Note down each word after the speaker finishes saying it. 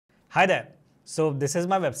Hi there. So this is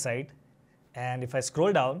my website, and if I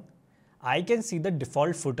scroll down, I can see the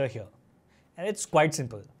default footer here, and it's quite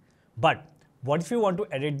simple. But what if you want to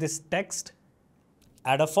edit this text?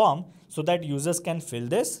 Add a form so that users can fill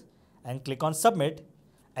this and click on submit,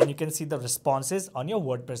 and you can see the responses on your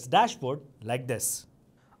WordPress dashboard like this,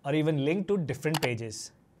 or even link to different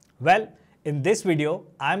pages. Well, in this video,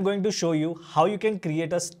 I'm going to show you how you can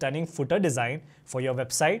create a stunning footer design for your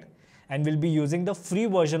website, and we'll be using the free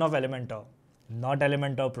version of Elementor, not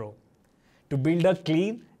Elementor Pro, to build a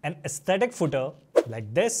clean and aesthetic footer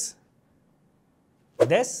like this,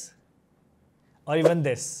 or even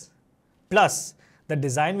this. Plus, the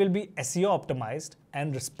design will be SEO optimized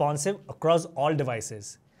and responsive across all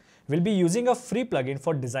devices. We'll be using a free plugin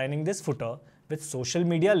for designing this footer with social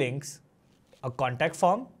media links, a contact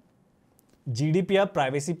form, GDPR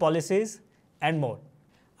privacy policies, and more.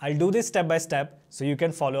 I'll do this step by step so you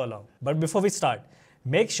can follow along. But before we start,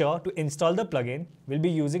 make sure to install the plugin we'll be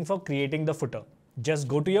using for creating the footer. Just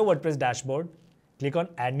go to your WordPress dashboard, click on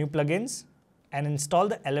Add New Plugins, and install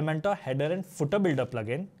the Elementor Header and Footer Builder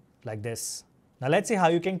plugin like this. Now let's see how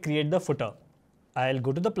you can create the footer. I'll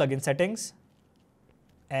go to the plugin settings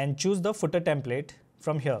and choose the footer template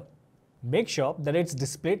from here. Make sure that it's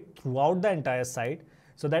displayed throughout the entire site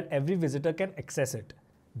so that every visitor can access it.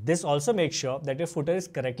 This also makes sure that your footer is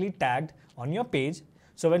correctly tagged on your page,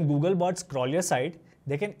 so when Google bots crawl your site,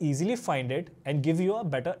 they can easily find it and give you a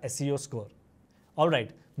better SEO score.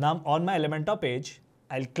 Alright, now I'm on my Elementor page.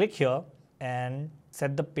 I'll click here and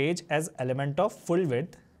set the page as Elementor full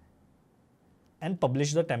width and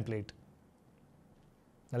publish the template.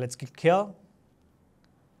 Now let's click here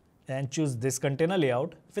and choose this container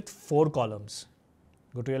layout with 4 columns.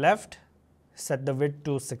 Go to your left, set the width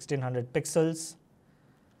to 1600 pixels.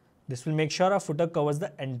 This will make sure our footer covers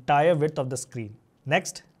the entire width of the screen.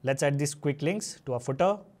 Next, let's add these quick links to our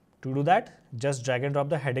footer. To do that, just drag and drop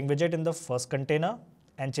the heading widget in the first container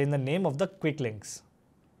and change the name of the quick links.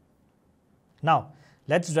 Now,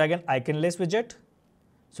 let's drag an icon-less widget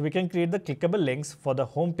so we can create the clickable links for the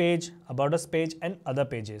home page, about us page, and other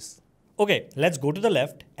pages. Okay, let's go to the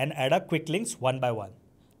left and add our quick links one by one.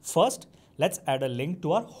 First, let's add a link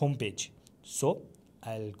to our home page. So,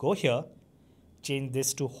 I'll go here, change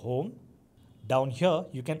this to home. Down here,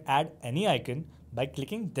 you can add any icon by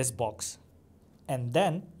clicking this box. And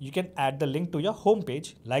then you can add the link to your home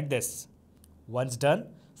page like this. Once done,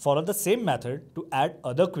 follow the same method to add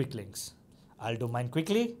other quick links. I'll do mine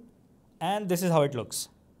quickly, and this is how it looks.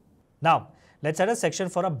 Now, let's add a section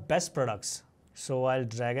for our best products. So I'll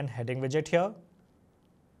drag an heading widget here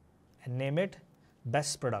and name it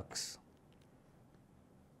Best Products.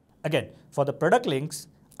 Again, for the product links,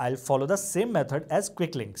 I'll follow the same method as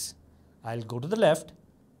quick links. I'll go to the left,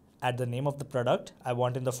 add the name of the product I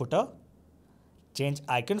want in the footer, change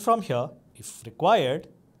icon from here if required,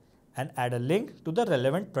 and add a link to the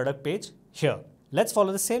relevant product page here. Let's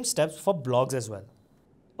follow the same steps for blogs as well.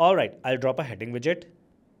 Alright, I'll drop a heading widget,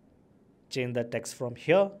 change the text from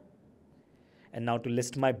here, and now to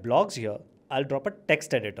list my blogs here, I'll drop a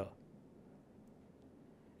text editor.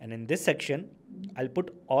 And in this section, I'll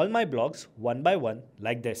put all my blogs one by one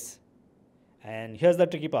like this. And here's the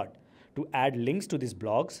tricky part. To add links to these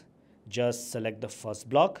blogs, just select the first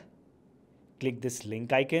block, click this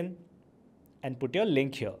link icon, and put your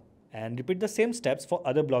link here. And repeat the same steps for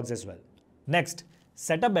other blogs as well. Next,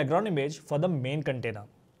 set a background image for the main container.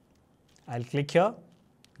 I'll click here,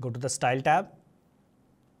 go to the Style tab,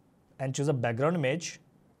 and choose a background image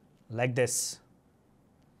like this.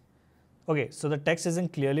 Okay, so the text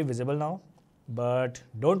isn't clearly visible now, but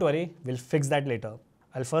don't worry, we'll fix that later.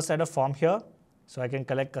 I'll first add a form here so I can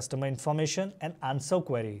collect customer information and answer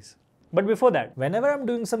queries. But before that, whenever I'm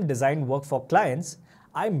doing some design work for clients,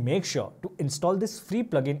 I make sure to install this free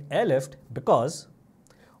plugin Airlift because,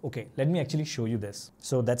 okay, let me actually show you this.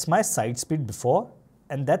 So that's my site speed before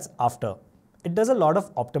and that's after. It does a lot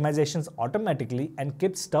of optimizations automatically and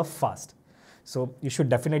keeps stuff fast. So you should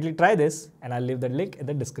definitely try this, and I'll leave the link in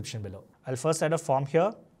the description below. I'll first add a form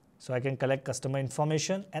here so I can collect customer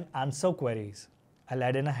information and answer queries. I'll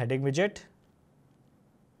add in a heading widget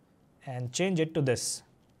and change it to this.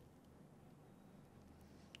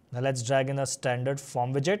 Now let's drag in a standard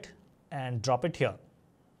form widget and drop it here.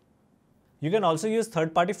 You can also use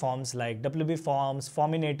third-party forms like WP Forms,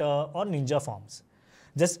 Forminator, or Ninja Forms.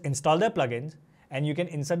 Just install their plugins and you can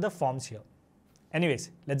insert the forms here.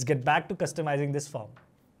 Anyways, let's get back to customizing this form.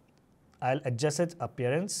 I'll adjust its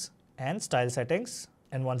appearance and style settings,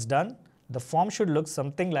 and once done, the form should look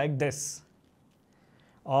something like this.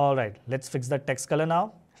 Alright, let's fix the text color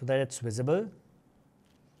now so that it's visible.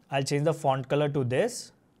 I'll change the font color to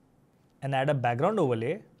this and add a background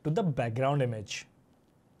overlay to the background image.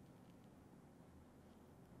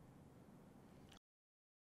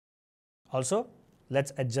 Also,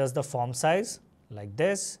 let's adjust the font size like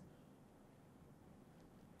this,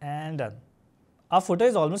 and done. Our footer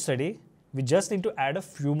is almost ready. We just need to add a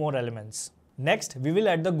few more elements. Next, we will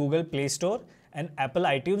add the Google Play Store and Apple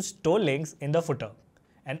iTunes Store links in the footer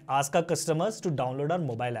and ask our customers to download our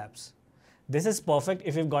mobile apps. This is perfect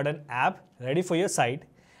if you've got an app ready for your site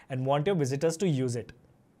and want your visitors to use it.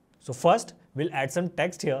 So first, we'll add some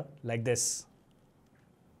text here like this.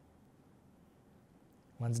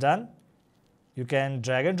 Once done, you can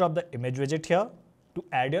drag and drop the image widget here to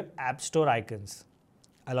add your App Store icons.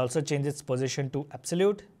 I'll also change its position to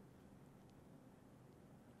absolute.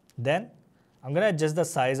 Then, I'm going to adjust the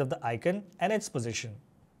size of the icon and its position.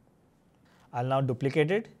 I'll now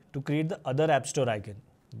duplicate it to create the other App Store icon.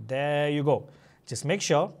 There you go. Just make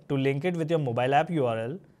sure to link it with your mobile app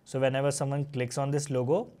URL, so whenever someone clicks on this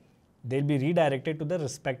logo, they'll be redirected to the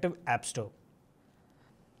respective App Store.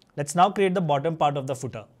 Let's now create the bottom part of the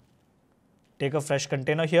footer. Take a fresh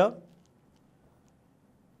container here,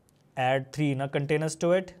 add 3 inner containers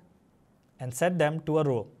to it, and set them to a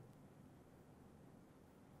row.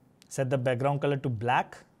 Set the background color to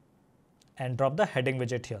black and drop the heading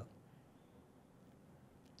widget here.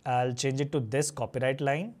 I'll change it to this copyright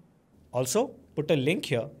line. Also, put a link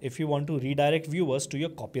here if you want to redirect viewers to your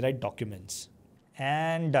copyright documents.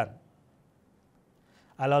 And done.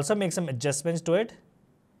 I'll also make some adjustments to it,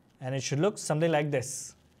 and it should look something like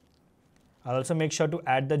this. I'll also make sure to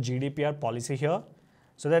add the GDPR policy here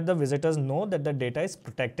so that the visitors know that the data is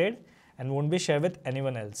protected and won't be shared with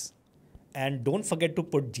anyone else. And don't forget to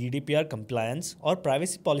put GDPR compliance or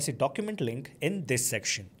privacy policy document link in this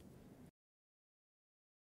section.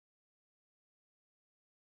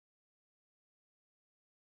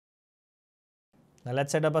 Now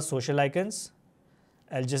let's set up our social icons.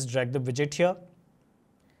 I'll just drag the widget here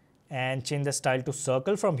and change the style to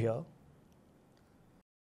circle from here.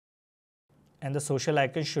 And the social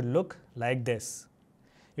icon should look like this.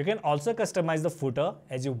 You can also customize the footer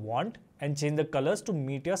as you want and change the colors to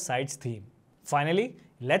meet your site's theme. Finally,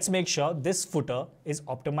 let's make sure this footer is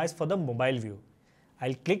optimized for the mobile view.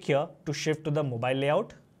 I'll click here to shift to the mobile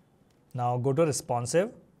layout. Now go to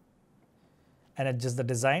responsive and adjust the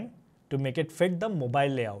design to make it fit the mobile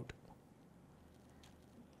layout.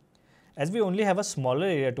 As we only have a smaller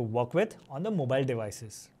area to work with on the mobile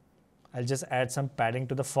devices, I'll just add some padding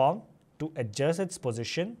to the form to adjust its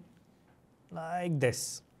position like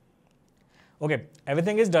this. Okay,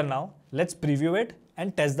 everything is done now. Let's preview it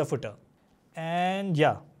and test the footer. And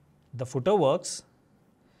yeah, the footer works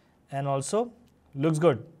and also looks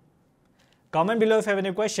good. Comment below if you have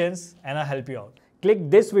any questions and I'll help you out.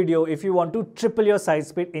 Click this video if you want to triple your site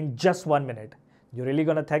speed in just 1 minute. You're really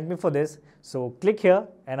gonna thank me for this. So click here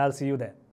and I'll see you there.